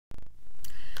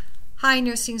Hi,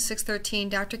 Nursing 613,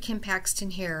 Dr. Kim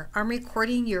Paxton here. I'm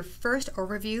recording your first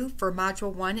overview for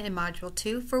Module 1 and Module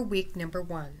 2 for week number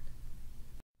 1.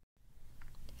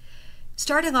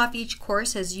 Starting off each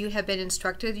course as you have been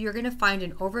instructed, you're going to find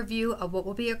an overview of what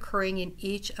will be occurring in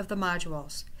each of the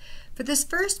modules. For this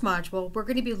first module, we're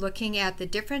going to be looking at the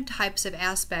different types of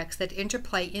aspects that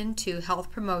interplay into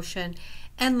health promotion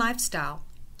and lifestyle.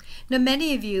 Now,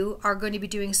 many of you are going to be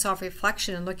doing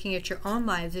self-reflection and looking at your own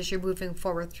lives as you're moving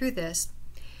forward through this.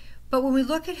 But when we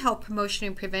look at health promotion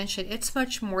and prevention, it's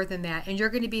much more than that, and you're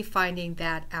going to be finding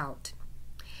that out.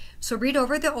 So read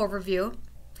over the overview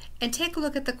and take a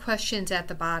look at the questions at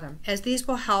the bottom, as these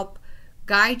will help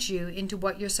guide you into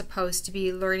what you're supposed to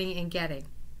be learning and getting.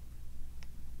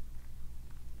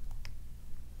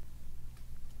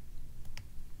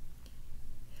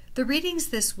 The readings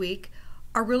this week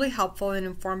are really helpful and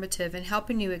informative in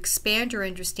helping you expand your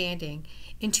understanding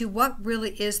into what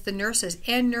really is the nurse's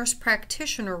and nurse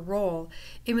practitioner role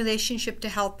in relationship to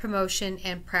health promotion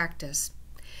and practice.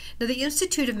 Now, the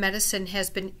Institute of Medicine has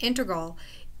been integral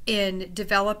in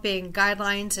developing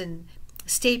guidelines and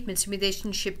statements in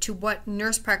relationship to what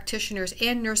nurse practitioners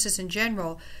and nurses in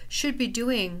general should be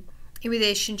doing in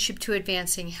relationship to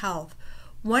advancing health.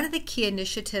 One of the key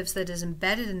initiatives that is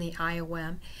embedded in the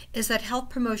IOM is that health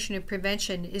promotion and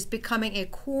prevention is becoming a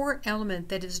core element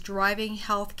that is driving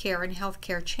healthcare and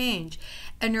healthcare change,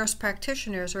 and nurse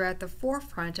practitioners are at the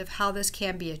forefront of how this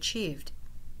can be achieved.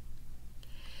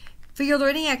 For your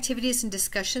learning activities and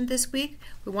discussion this week,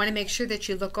 we want to make sure that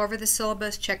you look over the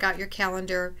syllabus, check out your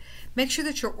calendar, make sure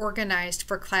that you're organized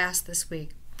for class this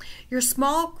week. Your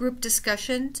small group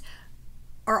discussions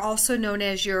are also known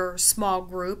as your small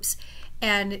groups,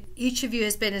 and each of you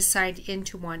has been assigned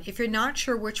into one. If you're not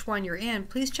sure which one you're in,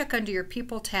 please check under your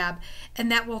People tab,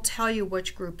 and that will tell you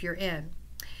which group you're in.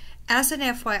 As an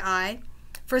FYI,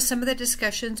 for some of the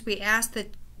discussions, we ask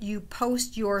that you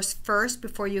post yours first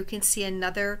before you can see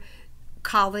another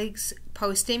colleague's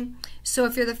posting. So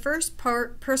if you're the first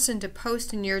person to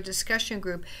post in your discussion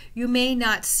group, you may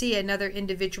not see another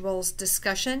individual's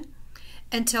discussion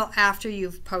until after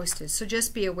you've posted. So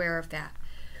just be aware of that.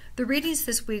 The readings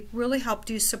this week really helped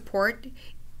you support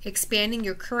expanding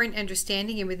your current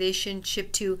understanding in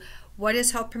relationship to what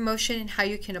is health promotion and how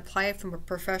you can apply it from a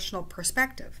professional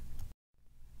perspective.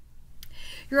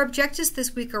 Your objectives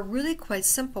this week are really quite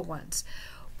simple ones.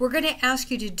 We're going to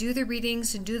ask you to do the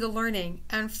readings and do the learning,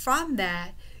 and from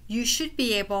that you should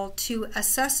be able to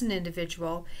assess an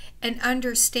individual and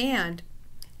understand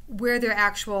where their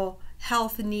actual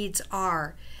health needs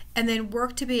are, and then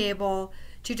work to be able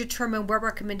to determine what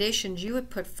recommendations you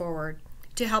would put forward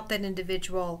to help that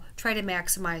individual try to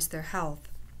maximize their health.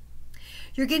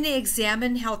 You're going to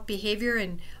examine health behavior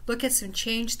and look at some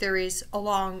change theories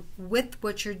along with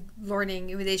what you're learning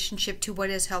in relationship to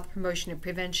what is health promotion and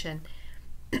prevention.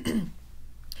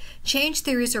 Change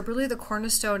theories are really the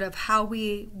cornerstone of how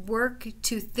we work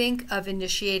to think of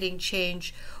initiating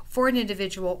change for an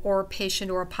individual or a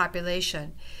patient or a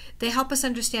population. They help us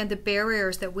understand the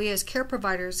barriers that we as care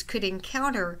providers could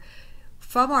encounter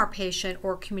from our patient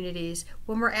or communities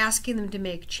when we're asking them to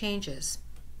make changes.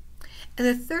 And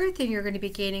the third thing you're going to be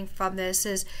gaining from this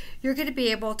is you're going to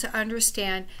be able to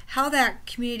understand how that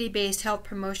community-based health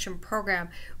promotion program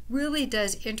really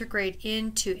does integrate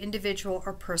into individual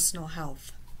or personal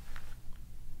health.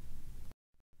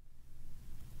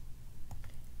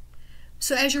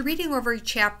 So as you're reading over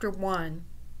Chapter 1,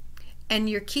 and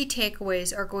your key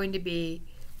takeaways are going to be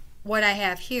what I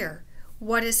have here.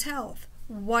 What is health?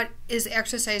 What is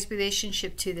exercise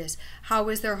relationship to this? How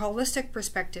is their holistic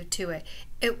perspective to it?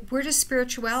 Where does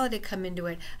spirituality come into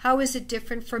it? How is it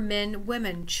different for men,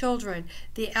 women, children,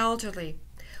 the elderly?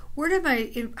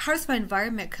 How does my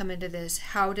environment come into this?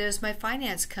 How does my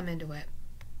finance come into it?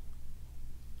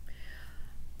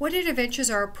 What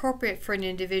interventions are appropriate for an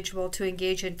individual to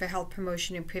engage in for health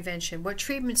promotion and prevention? What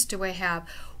treatments do I have?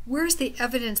 Where's the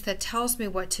evidence that tells me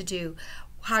what to do?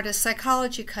 How does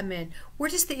psychology come in?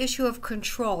 Where does the issue of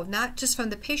control, not just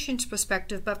from the patient's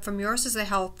perspective, but from yours as a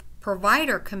health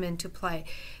provider, come into play?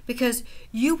 Because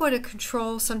you want to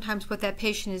control sometimes what that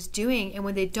patient is doing, and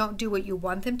when they don't do what you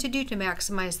want them to do to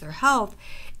maximize their health,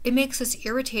 it makes us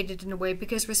irritated in a way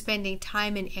because we're spending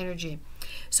time and energy.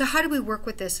 So how do we work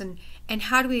with this, and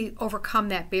how do we overcome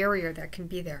that barrier that can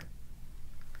be there?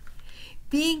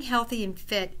 Being healthy and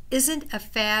fit isn't a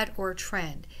fad or a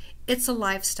trend. It's a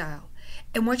lifestyle.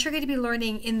 And what you're going to be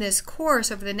learning in this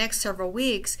course over the next several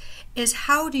weeks is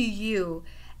how do you,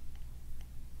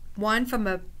 one, from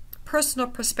a personal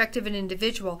perspective and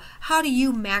individual, how do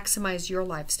you maximize your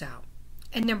lifestyle?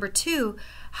 And number two,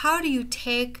 how do you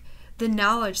take the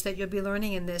knowledge that you'll be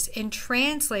learning in this and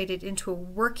translate it into a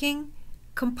working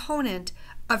component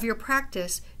of your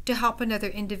practice to help another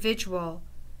individual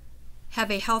have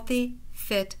a healthy,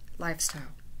 fit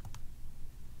lifestyle.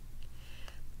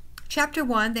 Chapter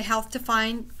 1, the Health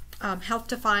Define.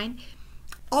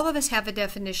 All of us have a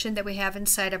definition that we have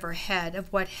inside of our head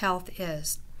of what health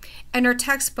is. And our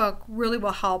textbook really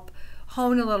will help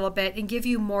hone a little bit and give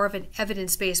you more of an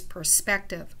evidence-based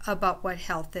perspective about what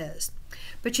health is.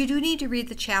 But you do need to read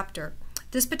the chapter.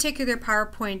 This particular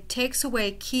PowerPoint takes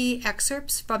away key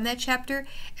excerpts from that chapter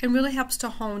and really helps to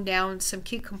hone down some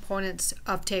key components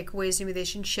of takeaways in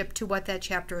relationship to what that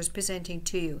chapter is presenting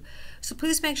to you. So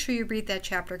please make sure you read that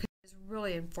chapter because it's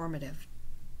really informative.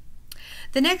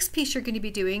 The next piece you're going to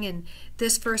be doing in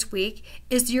this first week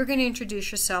is you're going to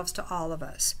introduce yourselves to all of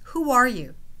us. Who are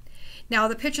you? Now,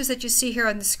 the pictures that you see here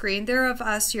on the screen, they're of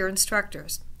us, your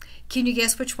instructors. Can you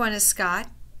guess which one is Scott?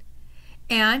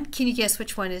 And can you guess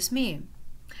which one is me?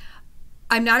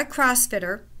 I'm not a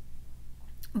CrossFitter,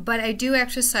 but I do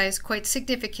exercise quite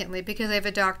significantly because I have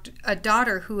a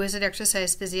daughter who is an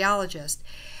exercise physiologist.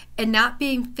 And not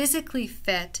being physically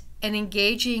fit and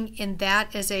engaging in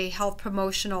that as a health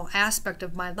promotional aspect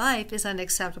of my life is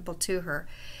unacceptable to her.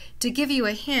 To give you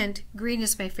a hint, green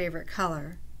is my favorite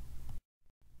color.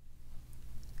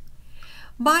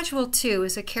 Module 2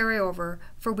 is a carryover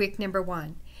for week number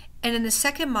 1. And in the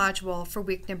second module for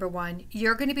week number 1,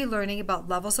 you're going to be learning about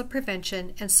levels of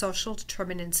prevention and social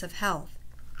determinants of health.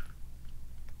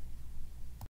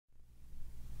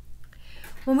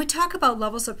 When we talk about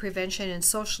levels of prevention and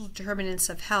social determinants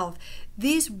of health,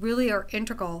 these really are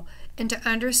integral into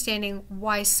understanding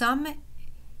why some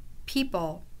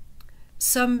people,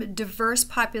 some diverse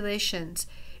populations,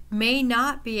 may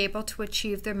not be able to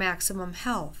achieve their maximum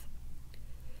health.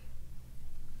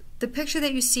 The picture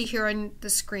that you see here on the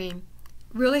screen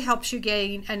really helps you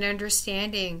gain an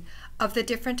understanding of the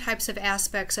different types of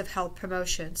aspects of health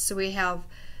promotion. So we have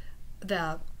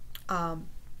the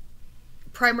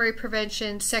primary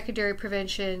prevention, secondary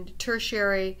prevention,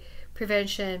 tertiary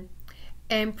prevention,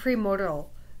 and premortal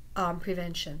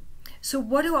prevention. So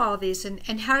what do all these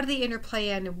and how do they interplay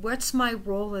in, and what's my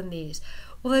role in these?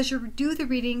 Well, as you do the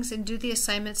readings and do the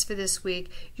assignments for this week,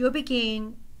 you'll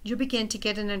begin to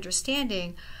get an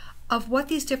understanding of what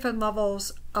these different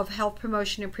levels of health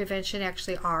promotion and prevention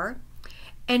actually are,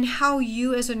 and how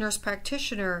you as a nurse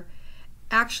practitioner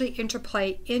actually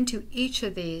interplay into each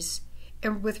of these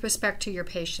and with respect to your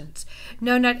patients.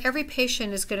 Now, not every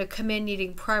patient is going to come in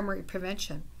needing primary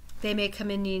prevention. They may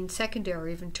come in needing secondary or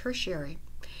even tertiary.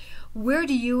 Where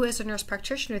do you as a nurse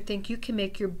practitioner think you can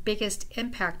make your biggest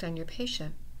impact on your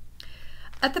patient?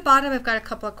 At the bottom, I've got a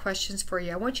couple of questions for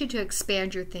you. I want you to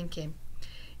expand your thinking.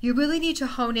 You really need to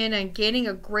hone in on gaining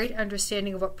a great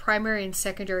understanding of what primary and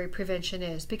secondary prevention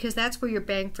is, because that's where your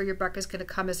bang for your buck is going to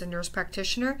come as a nurse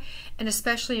practitioner, and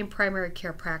especially in primary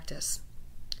care practice.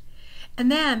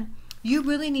 And then you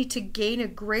really need to gain a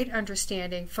great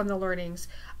understanding from the learnings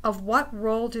of what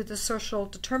role do the social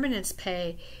determinants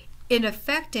play in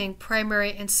affecting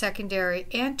primary and secondary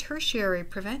and tertiary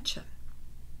prevention.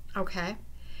 Okay?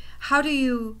 How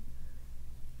do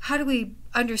we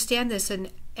understand this,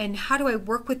 and how do I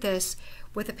work with this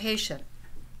with a patient?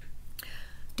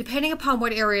 Depending upon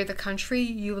what area of the country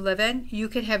you live in, you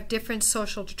can have different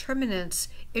social determinants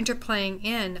interplaying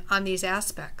in on these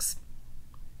aspects.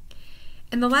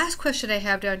 And the last question I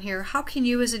have down here, how can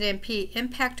you as an NP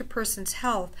impact a person's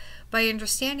health by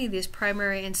understanding these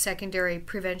primary and secondary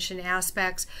prevention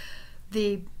aspects,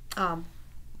 the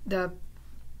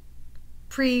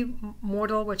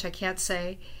premortal, which I can't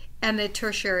say, and the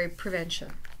tertiary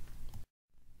prevention?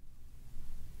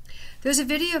 There's a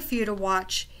video for you to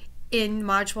watch in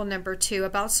module number 2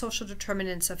 about social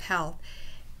determinants of health.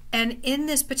 And in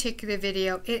this particular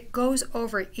video, it goes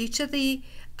over each of the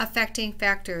affecting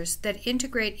factors that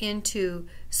integrate into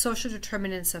social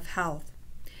determinants of health.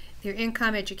 Their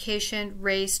income, education,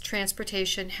 race,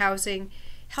 transportation, housing.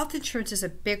 Health insurance is a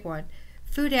big one.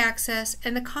 Food access,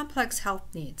 and the complex health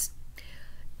needs.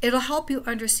 It'll help you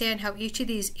understand how each of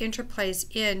these interplays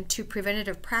into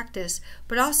preventative practice,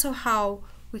 but also how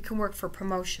we can work for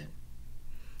promotion.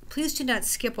 Please do not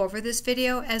skip over this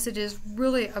video, as it is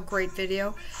really a great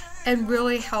video and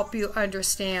really help you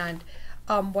understand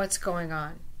what's going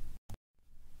on.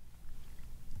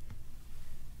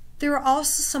 There are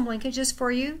also some linkages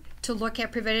for you to look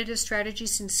at preventative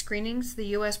strategies and screenings, the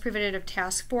U.S. Preventative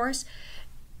Task Force.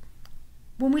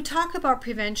 When we talk about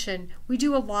prevention, we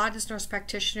do a lot as nurse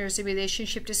practitioners in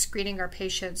relationship to screening our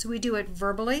patients. We do it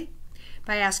verbally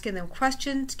by asking them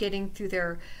questions, getting through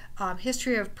their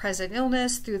history of present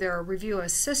illness, through their review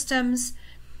of systems,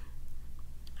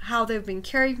 how they've been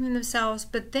caring themselves,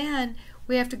 but then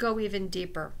we have to go even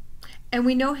deeper. And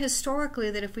we know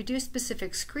historically that if we do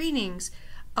specific screenings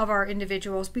of our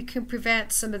individuals, we can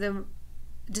prevent some of the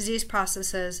disease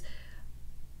processes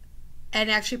and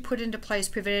actually put into place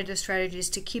preventative strategies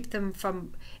to keep them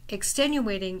from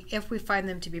extenuating if we find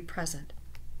them to be present.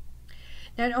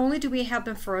 Not only do we have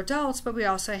them for adults, but we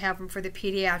also have them for the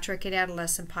pediatric and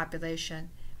adolescent population.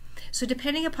 So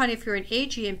depending upon if you're an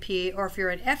AGMP or if you're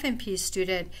an FNP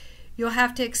student, you'll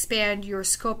have to expand your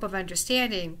scope of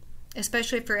understanding,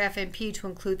 especially for FNP, to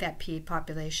include that PED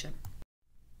population.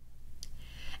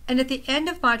 And at the end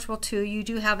of Module 2, you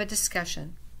do have a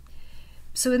discussion.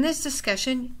 So in this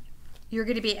discussion, you're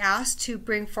going to be asked to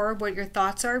bring forward what your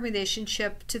thoughts are in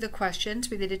relationship to the questions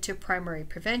related to primary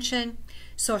prevention,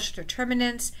 social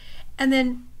determinants, and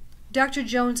then Dr.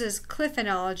 Jones's cliff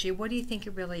analogy. What do you think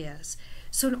it really is?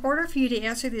 So in order for you to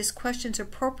answer these questions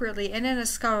appropriately and in a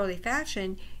scholarly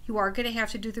fashion, you are going to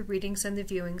have to do the readings and the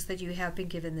viewings that you have been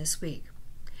given this week.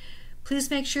 Please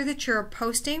make sure that you're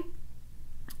posting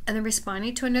and then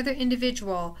responding to another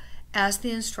individual as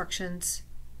the instructions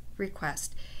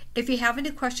request. If you have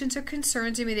any questions or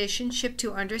concerns in relationship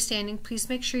to understanding, please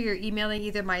make sure you're emailing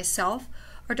either myself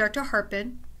or Dr.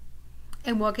 Harpin,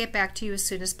 and we'll get back to you as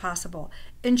soon as possible.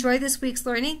 Enjoy this week's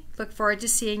learning. Look forward to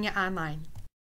seeing you online.